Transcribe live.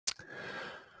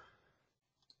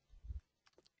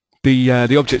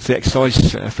The object of the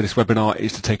exercise for this webinar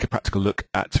is to take a practical look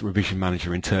at Revision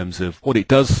Manager in terms of what it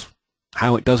does,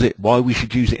 how it does it, why we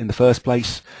should use it in the first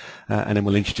place, and then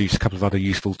we'll introduce a couple of other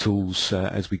useful tools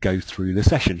as we go through the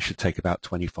session. It should take about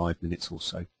 25 minutes or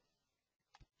so.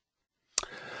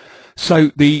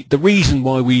 So the reason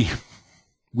why we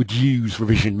would use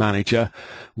Revision Manager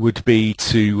would be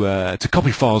to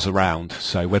copy files around.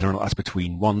 So whether or not that's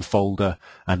between one folder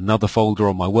and another folder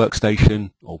on my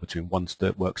workstation, or between one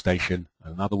workstation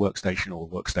and another workstation, or a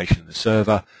workstation and a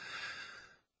server,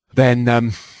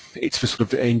 then it's for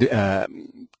sort of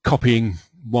copying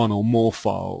one or more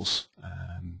files,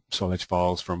 solid edge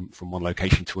files from one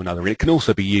location to another. It can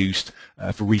also be used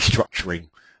for restructuring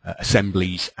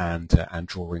assemblies and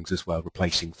drawings as well,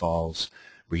 replacing files,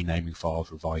 renaming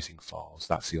files, revising files.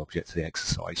 That's the object of the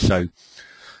exercise. So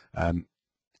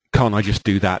can't I just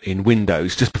do that in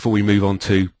Windows? Just before we move on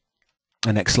to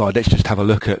the next slide, let's just have a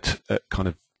look at kind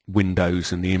of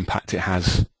Windows and the impact it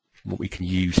has, what we can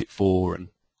use it for, and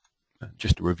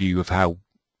just a review of how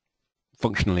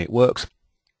functionally it works.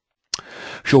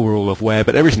 Sure, we're all aware,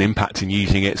 but there is an impact in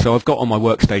using it. So I've got on my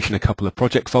workstation a couple of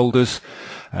project folders.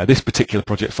 This particular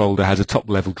project folder has a top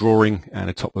level drawing and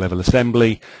a top level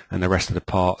assembly, and the rest of the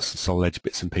parts, the solid edge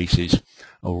bits and pieces,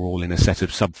 are all in a set of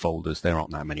subfolders. There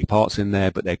aren't that many parts in there,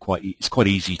 but it's quite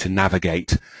easy to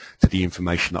navigate to the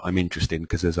information that I'm interested in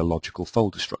because there's a logical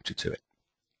folder structure to it.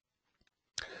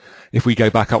 If we go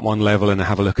back up one level and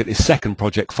have a look at this second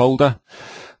project folder,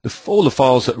 all the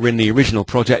files that are in the original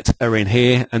project are in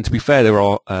here, and to be fair, there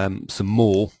are some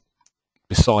more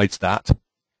besides that.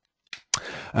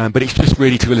 But it's just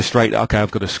really to illustrate that, okay,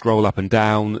 I've got to scroll up and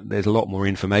down. There's a lot more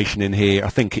information in here. I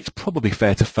think it's probably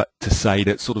fair to say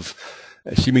that, sort of,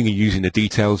 assuming you're using the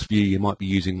details view, you might be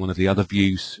using one of the other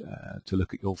views to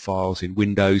look at your files in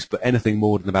Windows, but anything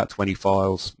more than about 20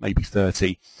 files, maybe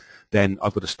 30, then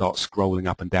I've got to start scrolling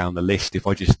up and down the list. If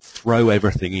I just throw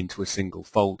everything into a single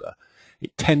folder,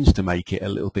 it tends to make it a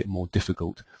little bit more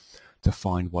difficult to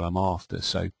find what I'm after.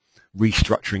 So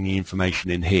restructuring the information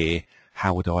in here,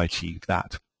 how would I achieve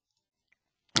that?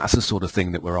 That's the sort of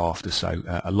thing that we're after. So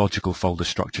a logical folder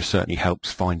structure certainly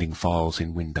helps finding files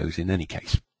in Windows in any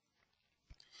case.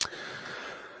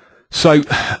 So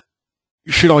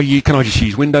can I just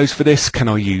use Windows for this? Can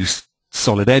I use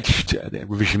Solid Edge,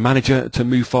 Revision Manager, to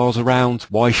move files around?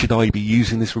 Why should I be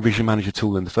using this Revision Manager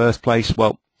tool in the first place?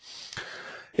 Well,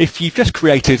 if you've just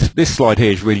created, this slide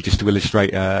here is really just to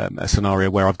illustrate a scenario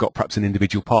where I've got perhaps an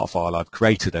individual part file. I've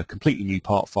created a completely new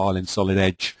part file in Solid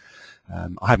Edge.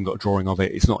 I haven't got a drawing of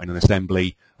it. It's not in an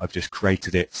assembly. I've just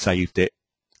created it, saved it,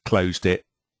 closed it.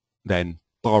 Then,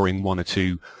 barring one or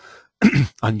two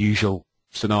unusual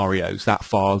scenarios, that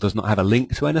file does not have a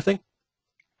link to anything.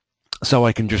 So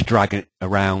I can just drag it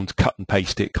around, cut and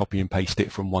paste it, copy and paste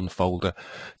it from one folder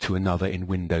to another in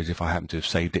Windows if I happen to have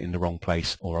saved it in the wrong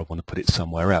place or I want to put it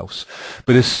somewhere else.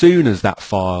 But as soon as that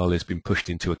file has been pushed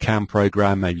into a CAM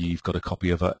program, maybe you've got a copy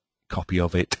of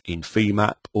it in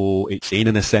FEMAP, or it's in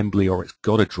an assembly, or it's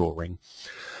got a drawing,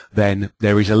 then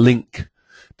there is a link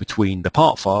between the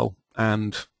part file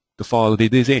and the file that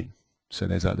it is in. So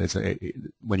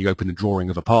when you open the drawing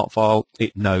of a part file,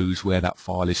 it knows where that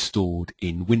file is stored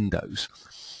in Windows.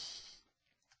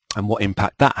 And what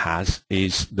impact that has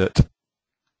is that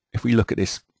if we look at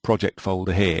this project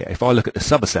folder here, if I look at the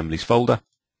sub-assemblies folder,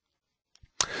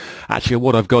 actually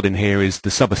what I've got in here is the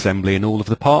subassembly and all of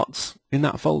the parts in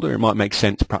that folder. It might make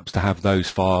sense perhaps to have those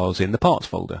files in the parts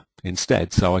folder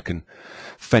instead. So I can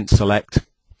fence select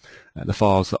the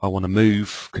files that I want to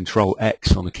move, Control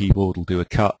X on the keyboard will do a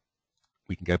cut.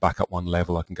 We can go back up one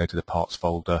level. I can go to the parts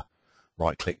folder,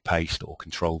 right-click paste, or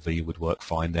Control-V would work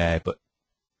fine there. But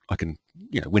I can,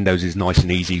 Windows is nice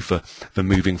and easy for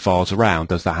moving files around.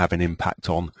 Does that have an impact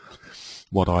on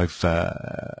what I've?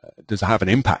 Does it have an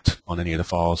impact on any of the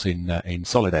files in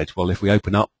Solid Edge? Well, if we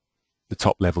open up the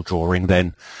top-level drawing,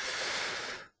 then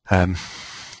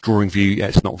drawing view,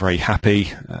 it's not very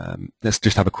happy. Let's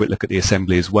just have a quick look at the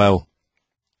assembly as well.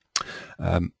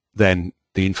 Then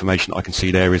the information I can see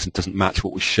there doesn't match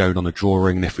what was shown on the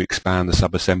drawing, and if we expand the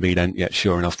subassembly, then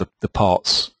sure enough, the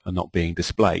parts are not being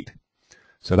displayed.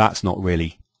 So that's not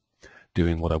really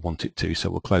doing what I want it to. So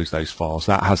we'll close those files.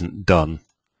 That hasn't done.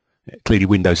 Clearly,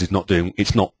 Windows is not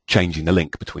it's not changing the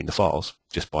link between the files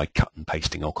just by cut and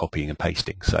pasting or copying and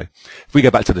pasting. So if we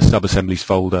go back to the subassemblies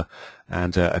folder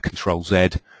and a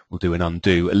Control-Z, we'll do an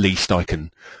undo. At least I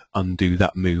can undo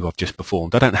that move I've just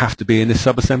performed. I don't have to be in this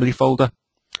subassembly folder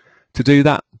to do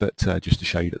that, but just to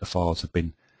show you that the files have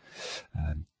been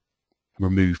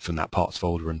removed from that parts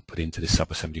folder and put into this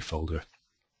subassembly folder.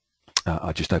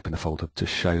 I just opened the folder to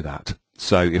show that.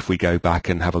 So if we go back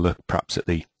and have a look perhaps at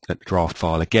the at the draft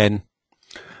file again,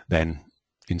 then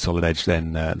in Solid Edge,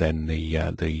 then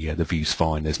the view's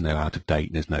fine. There's no out of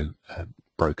date. There's no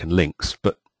broken links.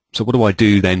 But so what do I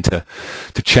do then to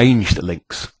change the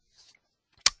links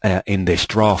in this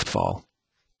draft file?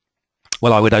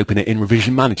 Well, I would open it in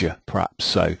Revision Manager, perhaps.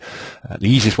 So the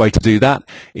easiest way to do that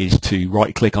is to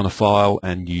right-click on a file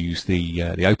and use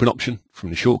the Open option from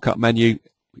the shortcut menu,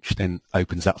 which then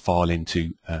opens that file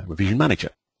into Revision Manager.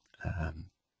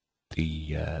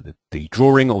 The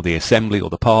drawing or the assembly or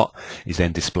the part is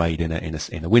then displayed in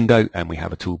a window, and we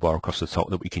have a toolbar across the top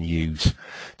that we can use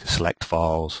to select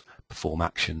files, perform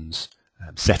actions,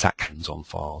 set actions on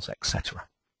files, etc.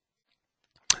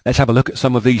 Let's have a look at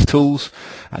some of these tools.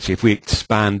 Actually, if we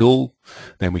expand all,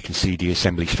 then we can see the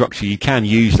assembly structure. You can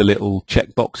use the little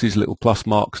check boxes, little plus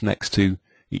marks next to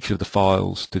each of the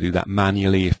files to do that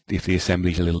manually if the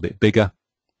assembly is a little bit bigger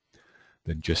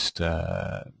than just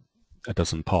a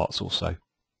dozen parts or so.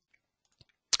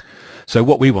 So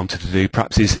what we wanted to do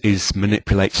perhaps is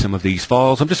manipulate some of these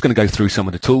files. I'm just going to go through some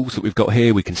of the tools that we've got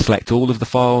here. We can select all of the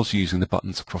files using the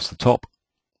buttons across the top.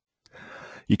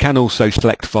 You can also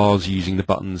select files using the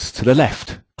buttons to the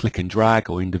left. Click and drag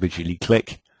or individually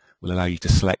click will allow you to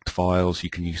select files. You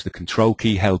can use the Control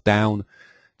key held down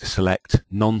to select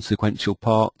non-sequential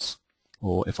parts,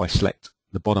 or if I select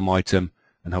the bottom item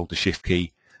and hold the Shift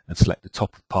key and select the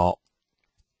top part,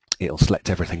 it'll select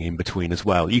everything in between as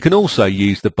well. You can also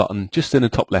use the button just in the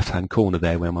top left-hand corner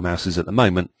there where my mouse is at the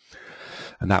moment,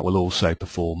 and that will also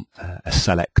perform a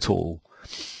select all.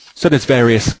 So there's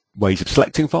various ways of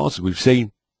selecting files, as we've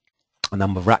seen, a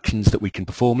number of actions that we can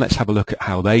perform. Let's have a look at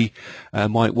how they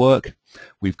might work.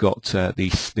 We've got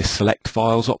this select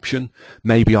files option.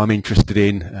 Maybe I'm interested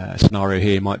in a scenario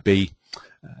here might be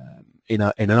in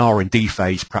an R&D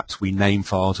phase, perhaps we name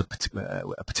files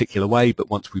a particular way, but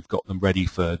once we've got them ready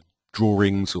for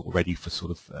drawings or ready for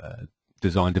sort of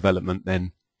design development,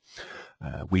 then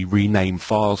we rename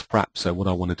files perhaps. So what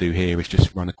I want to do here is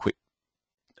just run a quick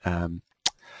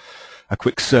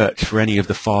search for any of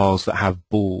the files that have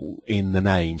ball in the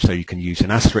name. So you can use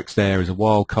an asterisk there as a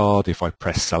wildcard. If I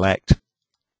press select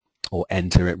or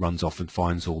enter, it runs off and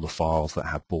finds all the files that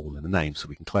have ball in the name. So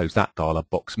we can close that dialog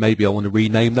box. Maybe I want to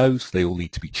rename those. They all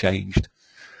need to be changed.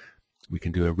 We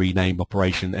can do a rename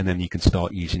operation, and then you can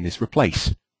start using this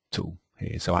replace tool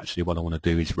here. So actually what I want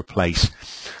to do is replace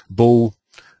ball,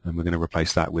 and we're going to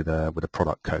replace that with a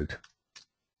product code.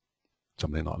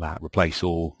 Something like that, replace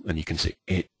all, and you can see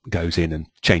it goes in and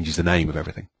changes the name of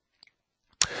everything.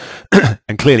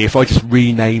 And clearly if I just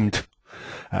renamed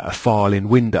a file in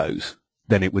Windows,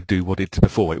 then it would do what it did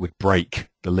before. It would break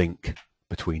the link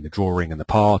between the drawing and the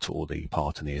part, or the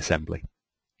part and the assembly.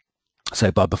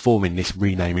 So by performing this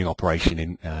renaming operation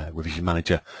in Revision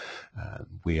Manager,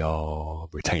 we are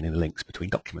retaining the links between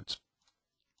documents.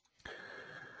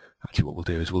 Actually what we'll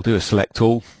do is we'll do a select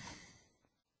all,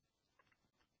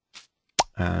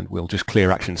 and we'll just clear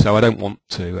action. So I don't want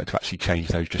to actually change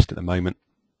those just at the moment.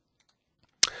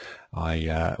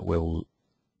 I will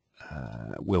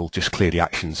just clear the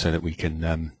action so that we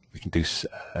can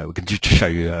just show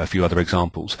you a few other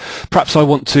examples. Perhaps I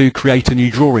want to create a new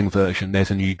drawing version.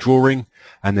 There's a new drawing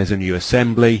and there's a new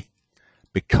assembly,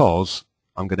 because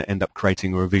I'm going to end up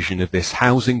creating a revision of this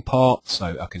housing part.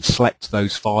 So I can select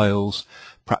those files.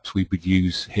 Perhaps we would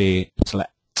use here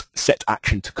select set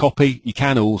action to copy. You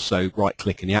can also right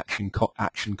click in the action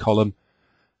column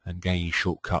and gain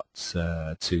shortcuts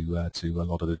to a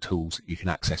lot of the tools that you can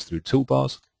access through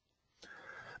toolbars.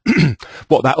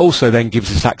 What that also then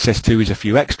gives us access to is a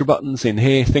few extra buttons in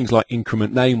here, things like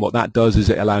increment name. What that does is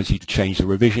it allows you to change the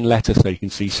revision letter, so you can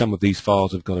see some of these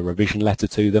files have got a revision letter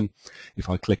to them. If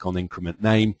I click on increment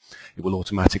name, it will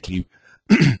automatically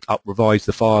revise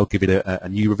the file, give it a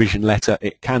new revision letter.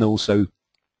 It can also,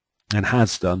 and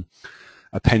has done,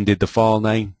 appended the file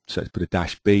name, so let's put a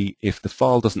 -B. If the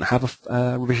file doesn't have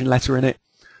a revision letter in it,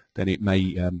 then it may,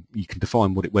 you can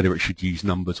define whether it should use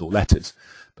numbers or letters,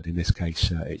 but in this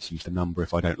case it's used a number.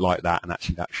 If I don't like that, and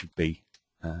actually that should be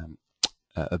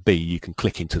a B, you can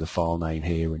click into the file name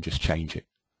here and just change it.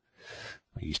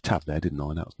 I used tab there, didn't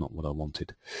I? That was not what I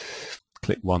wanted.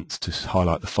 Click once to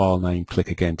highlight the file name, click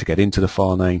again to get into the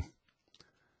file name,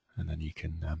 and then you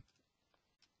can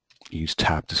use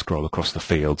tab to scroll across the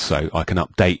field. So I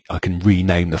can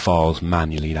rename the files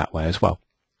manually that way as well.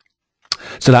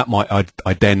 So that might,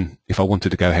 I'd then, if I wanted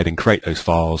to go ahead and create those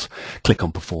files, click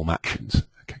on perform actions.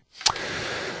 Okay.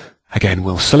 Again,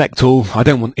 we'll select all. I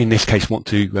don't want, in this case, want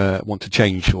to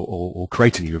change or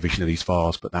create a new revision of these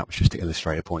files, but that was just to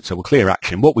illustrate a point. So we'll clear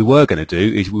action. What we were going to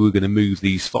do is we were going to move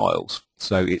these files.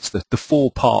 So it's the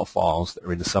 4 part files that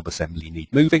are in the subassembly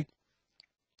need moving.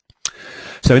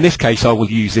 So So in this case, I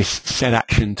will use this set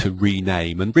action to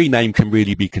rename, and rename can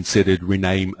really be considered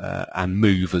rename and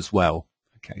move as well.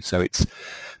 Okay, so it's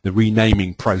the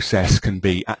renaming process can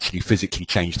be actually physically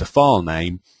change the file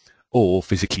name or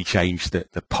physically change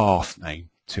the path name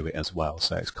to it as well.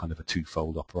 So it's kind of a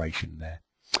twofold operation there.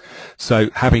 So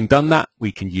having done that,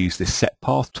 we can use this set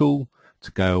path tool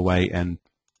to go away and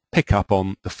pick up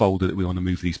on the folder that we want to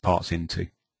move these parts into.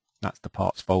 That's the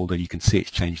parts folder. You can see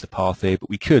it's changed the path here, but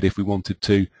we could, if we wanted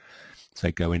to,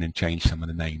 say, go in and change some of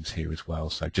the names here as well.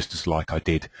 So just as like I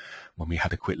did when we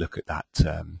had a quick look at that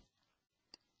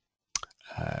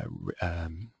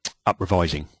up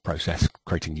revising process,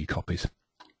 creating new copies.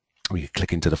 We could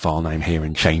click into the file name here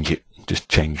and change it, just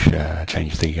change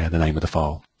the name of the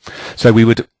file. So we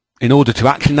would, in order to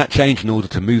action that change, in order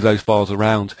to move those files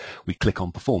around, we click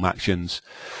on Perform Actions.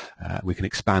 We can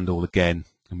expand all again,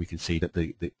 and we can see that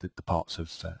the parts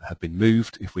have been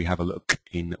moved. If we have a look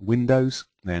in Windows,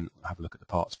 then have a look at the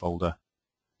parts folder.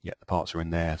 Yeah, the parts are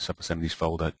in there. Subassemblies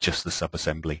folder, just the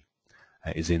subassembly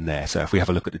is in there. So if we have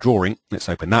a look at the drawing, let's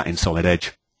open that in Solid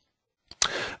Edge.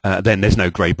 Then there's no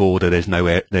grey border, there's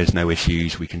no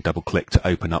issues. We can double click to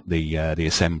open up the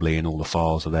assembly, and all the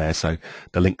files are there. So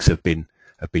the links have been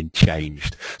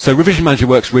changed. So Revision Manager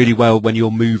works really well when you're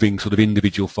moving sort of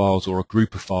individual files or a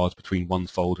group of files between one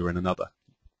folder and another.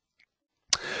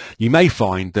 You may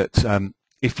find that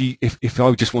if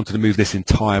I just wanted to move this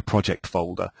entire project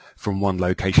folder from one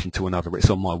location to another, it's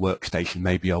on my workstation,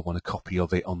 maybe I want a copy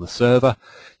of it on the server.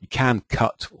 You can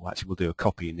cut, or actually we'll do a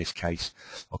copy in this case.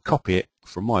 I'll copy it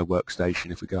from my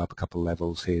workstation. If we go up a couple of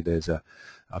levels here,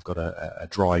 I've got a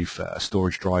drive, a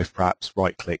storage drive perhaps,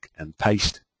 right click and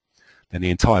paste. Then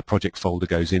the entire project folder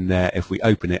goes in there. If we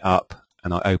open it up,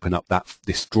 and I open up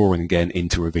this drawing again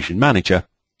into Revision Manager,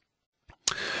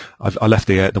 I left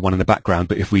the one in the background,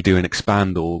 but if we do an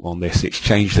expand all on this, it's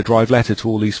changed the drive letter to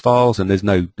all these files, and there's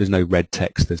no red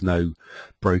text, there's no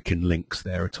broken links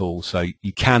there at all. So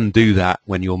you can do that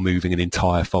when you're moving an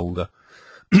entire folder.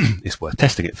 It's worth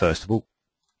testing it first of all,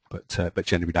 but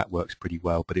generally that works pretty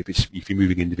well. But if you're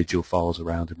moving individual files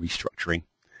around and restructuring,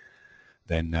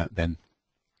 then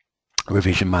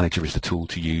Revision Manager is the tool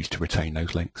to use to retain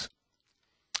those links.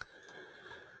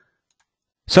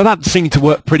 So that seemed to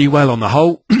work pretty well on the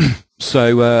whole.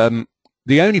 So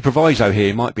the only proviso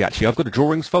here might be actually I've got a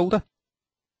drawings folder.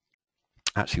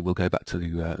 Actually, we'll go back to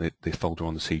the folder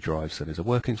on the C drive. So there's a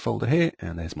workings folder here,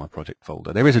 and there's my project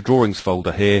folder. There is a drawings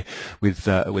folder here with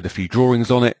a few drawings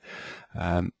on it.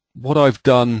 What I've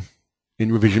done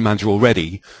in Revision Manager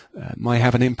already might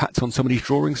have an impact on some of these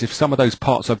drawings. If some of those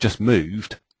parts I've just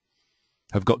moved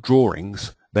have got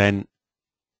drawings, then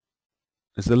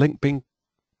has the link been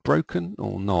broken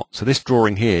or not? So this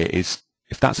drawing here is,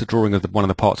 if that's a drawing of one of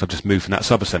the parts I've just moved from that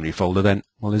subassembly folder, then,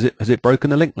 well, has it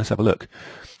broken the link? Let's have a look.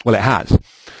 Well, it has.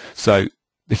 So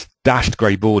this dashed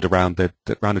grey border around the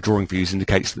drawing views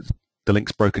indicates that the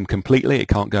link's broken completely. It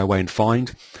can't go away and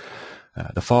find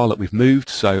the file that we've moved,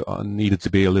 so I needed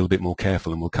to be a little bit more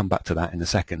careful, and we'll come back to that in a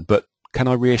second. But can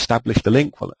I re-establish the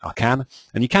link? Well, I can,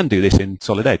 and you can do this in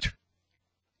Solid Edge.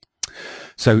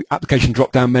 So application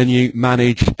drop-down menu,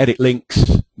 manage, edit links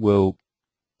will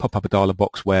pop up a dialog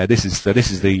box where this is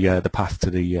the path to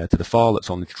the file that's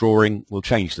on the drawing. We'll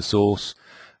change the source,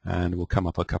 and we'll come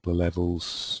up a couple of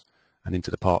levels and into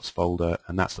the parts folder,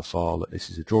 and that's the file that this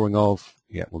is a drawing of.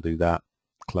 Yeah, we'll do that.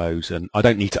 Close, and I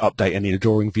don't need to update any of the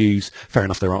drawing views. Fair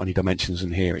enough, there aren't any dimensions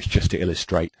in here. It's just to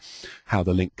illustrate how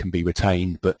the link can be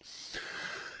retained. But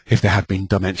if there had been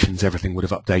dimensions, everything would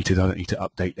have updated. I don't need to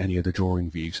update any of the drawing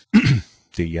views.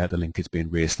 The link is being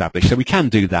re-established. So we can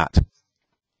do that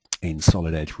in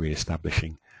Solid Edge,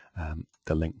 re-establishing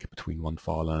the link between one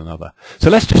file and another. So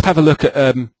let's just have a look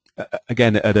at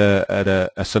again at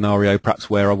a scenario perhaps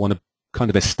where I want to kind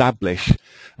of establish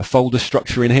a folder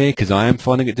structure in here, because I am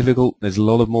finding it difficult. There's a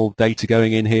lot of more data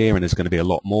going in here, and there's going to be a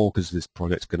lot more because this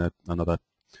project's going to another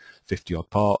 50 odd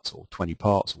parts or 20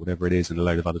 parts or whatever it is, and a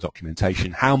load of other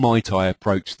documentation. How might I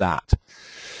approach that?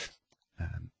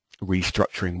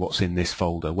 Restructuring what's in this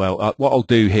folder. Well, what I'll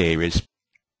do here is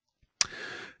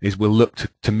we'll look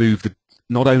to move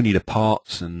not only the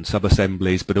parts and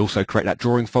sub-assemblies, but also create that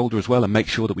drawing folder as well, and make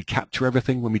sure that we capture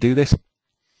everything when we do this.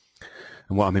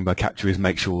 And what I mean by capture is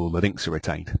make sure all the links are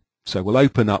retained. So we'll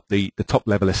open up the top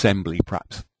level assembly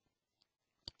perhaps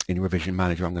in Revision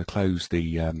Manager. I'm going to close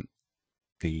the other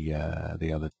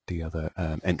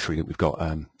entry that we've got,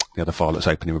 the other file that's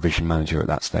open in Revision Manager at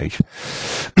that stage.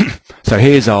 So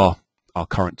here's our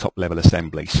current top level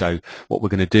assembly. So what we're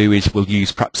going to do is we'll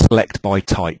use perhaps select by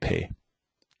type here.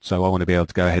 So I want to be able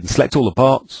to go ahead and select all the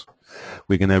parts.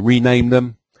 We're going to rename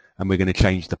them, and we're going to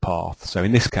change the path. So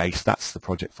in this case, that's the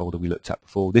project folder we looked at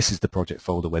before. This is the project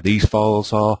folder where these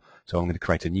files are. So I'm going to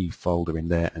create a new folder in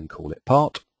there and call it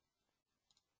part.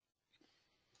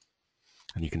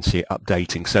 And you can see it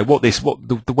updating. So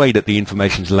the way that the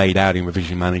information is laid out in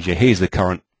Revision Manager, here's the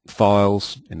current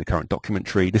files in the current document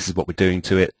tree. This is what we're doing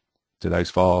to those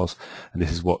files, and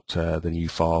this is what the new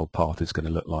file path is going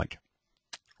to look like.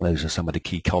 Those are some of the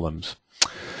key columns.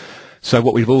 So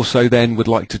what we've also then would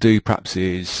like to do perhaps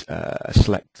is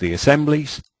select the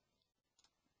assemblies,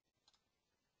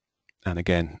 and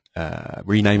again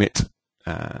rename it,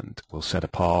 and we'll set a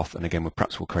path, and again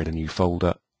perhaps we'll create a new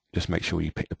folder. Just make sure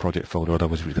you pick the project folder,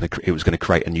 otherwise it was going to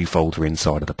create a new folder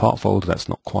inside of the part folder. That's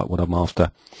not quite what I'm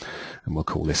after, and we'll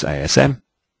call this ASM.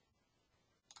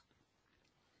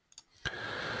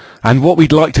 And what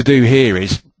we'd like to do here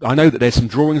is, I know that there's some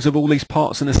drawings of all these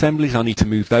parts and assemblies. I need to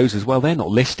move those as well. They're not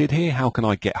listed here. How can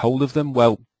I get hold of them?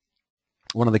 Well,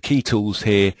 one of the key tools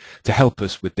here to help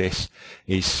us with this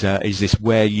is this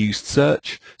where used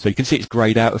search. So you can see it's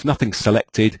grayed out. If nothing's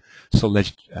selected, Solid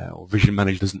Edge or Vision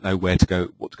Manager doesn't know what to go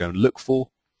and look for.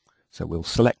 So we'll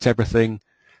select everything,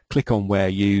 click on where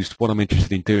used. What I'm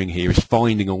interested in doing here is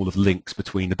finding all of the links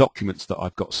between the documents that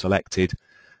I've got selected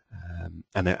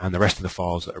and the rest of the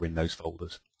files that are in those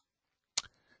folders.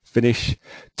 Finish.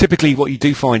 Typically what you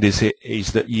do find is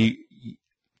that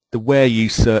the where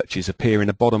used searches appear in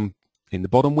the bottom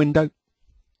window.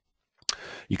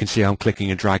 You can see I'm clicking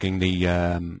and dragging the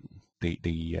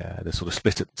sort of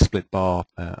split bar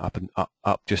up and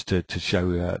up just to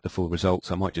show the full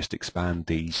results. I might just expand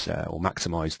these or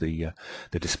maximize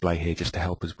the display here just to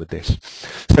help us with this.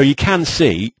 So you can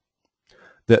see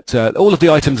that all of the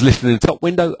items listed in the top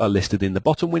window are listed in the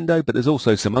bottom window, but there's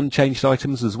also some unchanged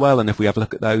items as well, and if we have a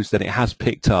look at those, then it has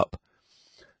picked up,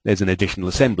 there's an additional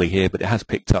assembly here, but it has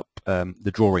picked up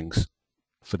the drawings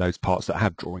for those parts that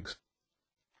have drawings.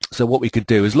 So what we could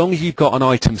do, as long as you've got an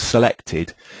item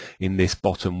selected in this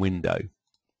bottom window,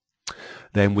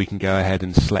 then we can go ahead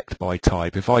and select by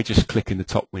type. If I just click in the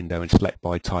top window and select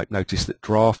by type, notice that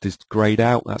draft is grayed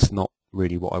out. That's not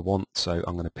really what I want, so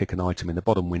I'm going to pick an item in the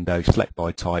bottom window, select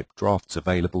by type, draft's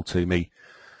available to me.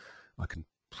 I can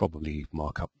probably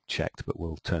mark up checked, but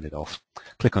we'll turn it off.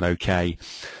 Click on OK.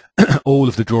 All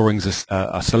of the drawings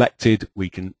are selected. We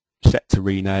can set to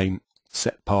rename,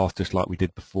 set path just like we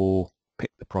did before,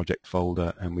 pick the project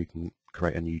folder, and we can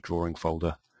create a new drawing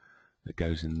folder that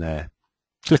goes in there.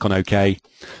 Click on OK,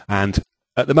 and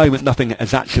at the moment nothing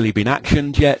has actually been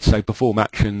actioned yet, so perform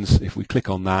actions. If we click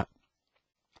on that,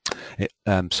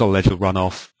 Solid Edge will run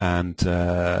off and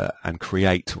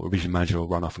create, or Vision Manager will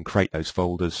run off and create those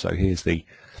folders. So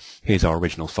here's our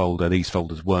original folder. These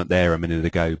folders weren't there a minute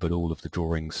ago, but all of the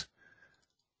drawings,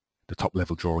 the top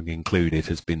level drawing included,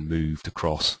 has been moved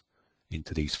across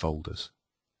into these folders.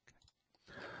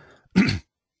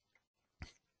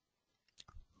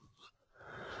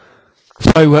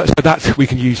 So that we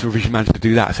can use Revision Manager to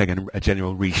do that. So again, a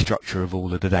general restructure of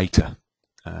all of the data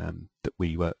that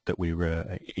we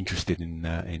were interested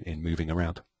in moving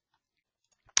around.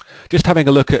 Just having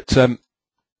a look at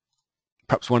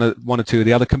perhaps one or two of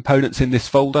the other components in this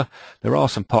folder. There are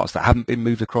some parts that haven't been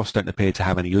moved across, don't appear to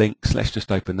have any links. Let's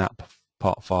just open that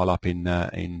part file up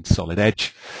in Solid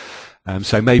Edge.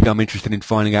 So maybe I'm interested in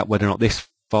finding out whether or not this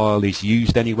file is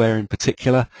used anywhere in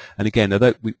particular. And again,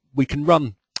 although we can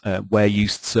run where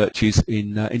used searches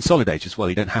in Solid Edge as well.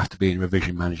 You don't have to be in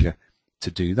Revision Manager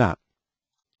to do that.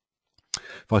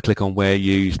 If I click on where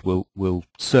used, we'll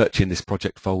search in this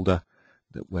project folder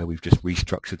where we've just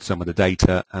restructured some of the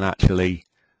data, and actually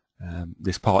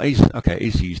this part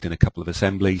is used in a couple of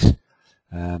assemblies,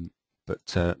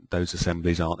 but those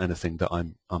assemblies aren't anything that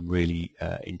I'm really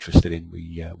interested in.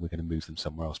 We're going to move them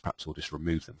somewhere else. Perhaps we'll just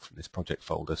remove them from this project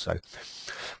folder. So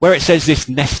where it says this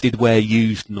nested where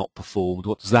used not performed,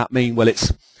 what does that mean? Well,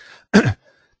 it's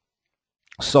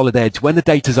Solid Edge, when the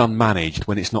data's unmanaged,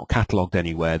 when it's not catalogued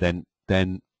anywhere, then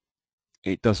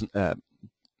it doesn't.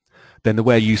 Then the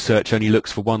where used search only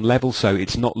looks for one level, so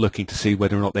it's not looking to see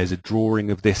whether or not there's a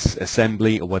drawing of this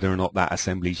assembly or whether or not that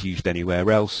assembly is used anywhere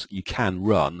else. You can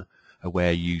run a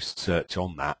where used search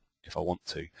on that if I want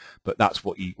to, but that's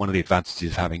what one of the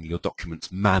advantages of having your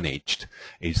documents managed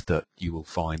is that you will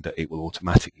find that it will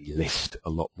automatically list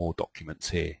a lot more documents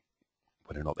here,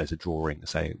 whether or not there's a drawing,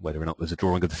 say whether or not there's a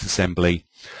drawing of this assembly,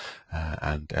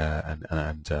 and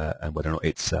whether or not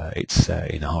it's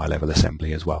in a higher level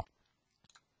assembly as well.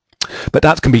 But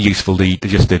that can be useful.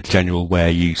 Just a general where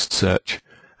used search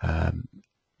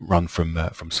run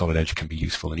from Solid Edge can be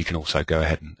useful, and you can also go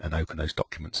ahead and open those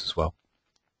documents as well.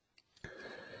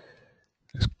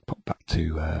 Let's pop back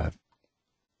to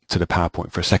to the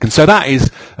PowerPoint for a second. So that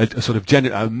is a sort of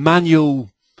a manual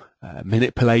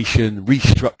manipulation,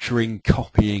 restructuring,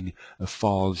 copying of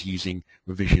files using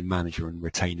Revision Manager and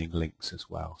retaining links as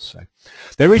well. So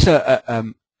there is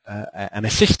an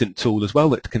assistant tool as well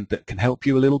that can help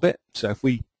you a little bit. So if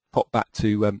we pop back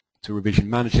to Revision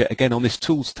Manager, again on this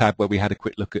Tools tab where we had a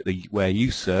quick look at the Where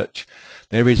You search,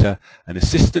 there is an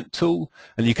assistant tool,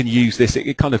 and you can use this.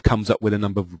 It kind of comes up with a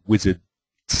number of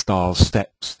wizard-style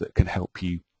steps that can help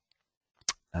you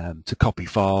to copy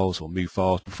files or move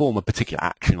files, perform a particular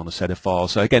action on a set of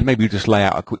files. So again, maybe we just lay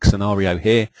out a quick scenario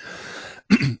here.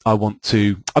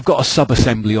 I've got a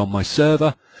sub-assembly on my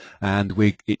server, and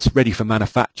it's ready for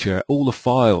manufacture. All the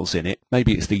files in it,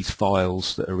 maybe it's these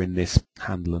files that are in this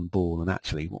handle and ball, and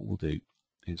actually what we'll do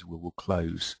is we'll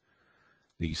close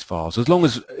these files. As long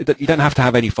as you don't have to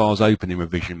have any files open in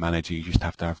Revision Manager, you just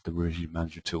have to have the Revision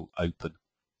Manager tool open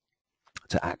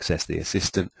to access the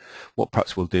assistant. What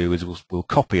perhaps we'll do is we'll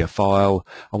copy a file.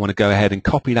 I want to go ahead and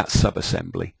copy that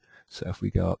sub-assembly. So if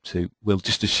we go up to, we'll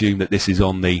just assume that this is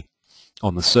on the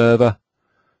server.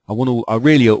 I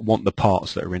really want the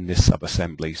parts that are in this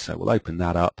sub-assembly, so we'll open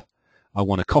that up. I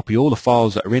want to copy all the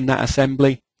files that are in that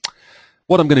assembly.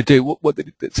 What I'm going to do,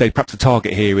 say perhaps the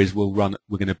target here is we're going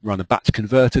to run a batch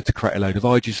converter to create a load of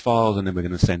IGES files, and then we're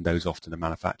going to send those off to the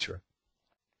manufacturer.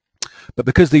 But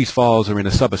because these files are in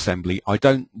a sub-assembly, I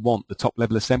don't want the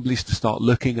top-level assemblies to start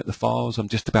looking at the files I'm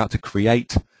just about to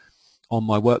create on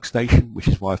my workstation, which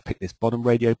is why I've picked this bottom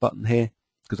radio button here,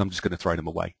 because I'm just going to throw them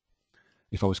away.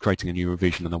 If I was creating a new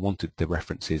revision and I wanted the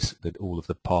references, that all of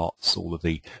the parts, all of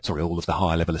the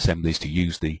higher level assemblies to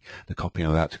use the copy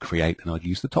I'm about to create, then I'd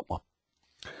use the top one.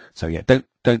 So yeah,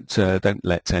 don't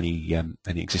let any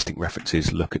existing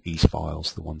references look at these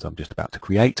files, the ones I'm just about to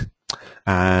create.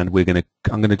 And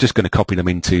I'm just going to copy them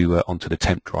onto the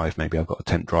temp drive. Maybe I've got a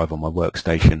temp drive on my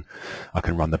workstation. I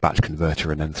can run the batch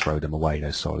converter and then throw them away,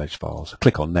 those Solid Edge files.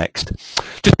 Click on Next.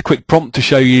 Just a quick prompt to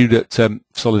show you that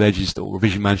Solid Edge or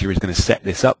Revision Manager is going to set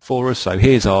this up for us. So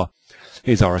here's our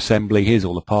assembly. Here's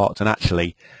all the parts, and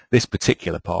actually this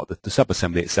particular part, the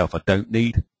sub-assembly itself, I don't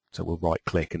need. So we'll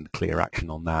right-click and clear action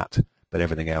on that. But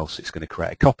everything else, it's going to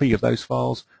create a copy of those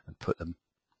files and put them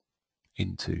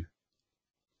into.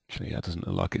 Actually, that doesn't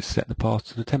look like it's set the path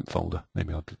to the temp folder.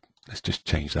 Maybe let's just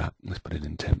change that. Let's put it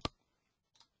in temp.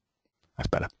 That's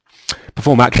better.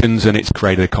 Perform actions, and it's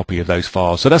created a copy of those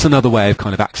files. So that's another way of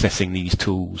kind of accessing these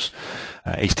tools,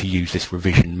 is to use this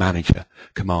Revision Manager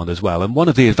command as well. And one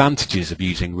of the advantages of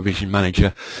using Revision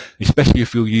Manager, especially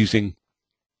if you're using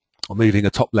or moving a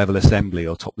top-level assembly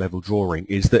or top-level drawing,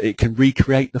 is that it can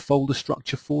recreate the folder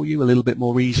structure for you a little bit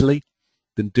more easily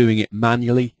than doing it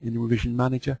manually in Revision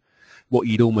Manager. What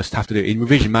you'd almost have to do in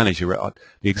Revision Manager,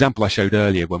 the example I showed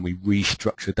earlier when we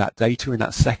restructured that data in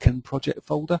that second project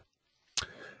folder,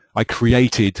 I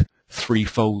created 3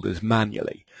 folders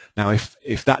manually. Now,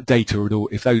 if that data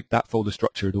that folder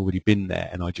structure had already been there,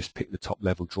 and I just picked the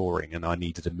top-level drawing and I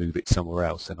needed to move it somewhere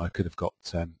else, then I could have got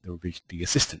the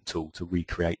assistant tool to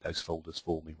recreate those folders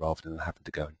for me rather than having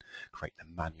to go and create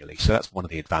them manually. So that's one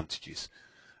of the advantages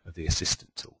of the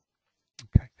assistant tool.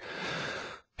 Okay.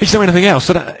 Is there anything else?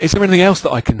 Is there anything else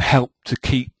that I can help to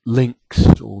keep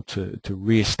links or to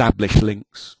re-establish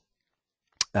links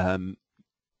for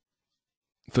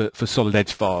Solid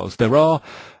Edge files? There are.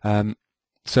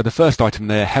 So the first item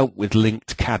there, help with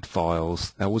linked CAD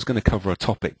files. I was going to cover a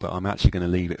topic, but I'm actually going to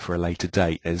leave it for a later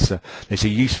date. There's a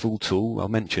useful tool. I'll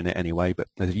mention it anyway, but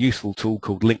there's a useful tool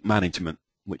called Link Management,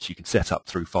 which you can set up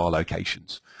through file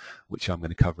locations, which I'm going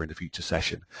to cover in a future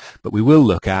session. But we will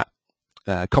look at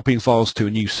copying files to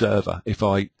a new server. If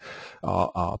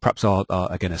perhaps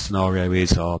again, a scenario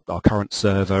is our current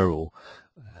server or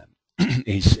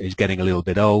is getting a little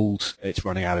bit old. It's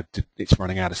running out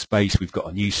of space. We've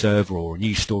got a new server or a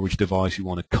new storage device. We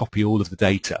want to copy all of the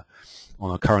data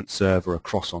on our current server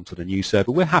across onto the new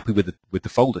server. We're happy with the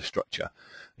folder structure.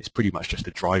 It's pretty much just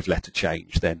a drive letter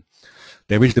change. Then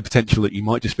there is the potential that you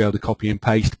might just be able to copy and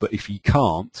paste. But if you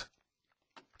can't,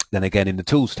 then again in the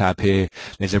Tools tab here,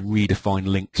 there's a redefine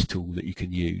links tool that you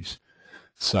can use.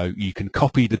 So you can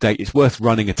copy the data. It's worth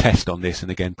running a test on this,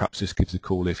 and again, perhaps this gives a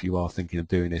call if you are thinking of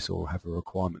doing this or have a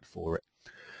requirement for it.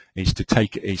 Is to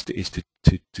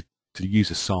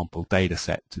use a sample data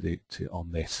set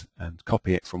on this and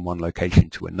copy it from one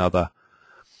location to another.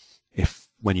 If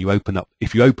you open up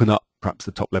perhaps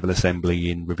the top level assembly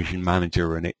in Revision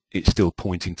Manager and it's still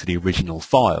pointing to the original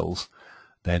files,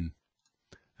 then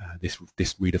this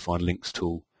redefine links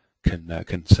tool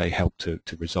can say help to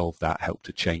resolve that, help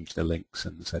to change the links.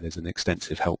 And so there's an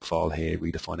extensive help file here,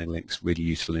 redefining links, really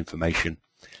useful information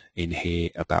in here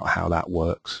about how that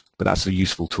works, but that's a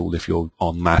useful tool if you're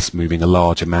en masse moving a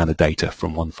large amount of data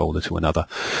from one folder to another.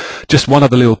 Just one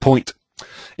other little point.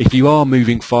 If you are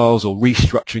moving files or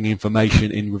restructuring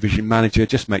information in Revision Manager,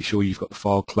 just make sure you've got the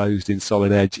file closed in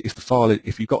Solid Edge.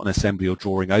 If you've got an assembly or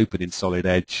drawing open in Solid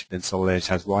Edge, then Solid Edge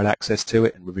has write access to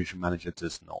it and Revision Manager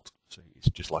does not. So it's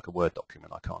just like a Word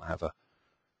document. I can't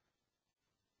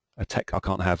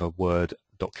have a Word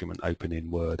document open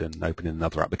in Word and open in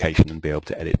another application and be able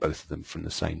to edit both of them from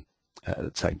the same at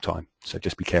the same time. So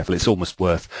just be careful. It's almost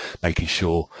worth making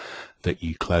sure that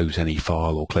you close any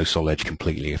file or close Solid Edge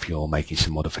completely if you're making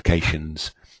some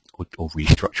modifications or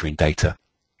restructuring data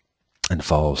and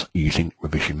files using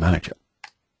Revision Manager.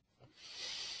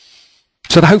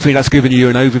 So hopefully that's given you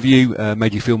an overview,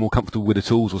 made you feel more comfortable with the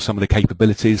tools or some of the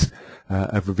capabilities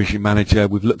of Revision Manager.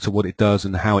 We've looked at what it does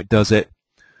and how it does it,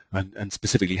 and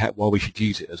specifically why we should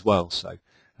use it as well. So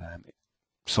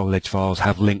Solid Edge files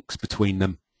have links between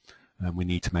them, and we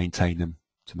need to maintain them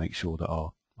to make sure that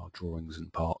our drawings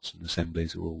and parts and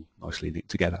assemblies are all nicely linked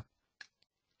together.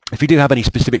 If you do have any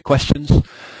specific questions,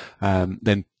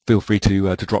 then feel free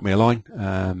to drop me a line.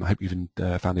 I hope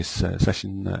you've found this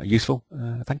session useful.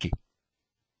 Thank you.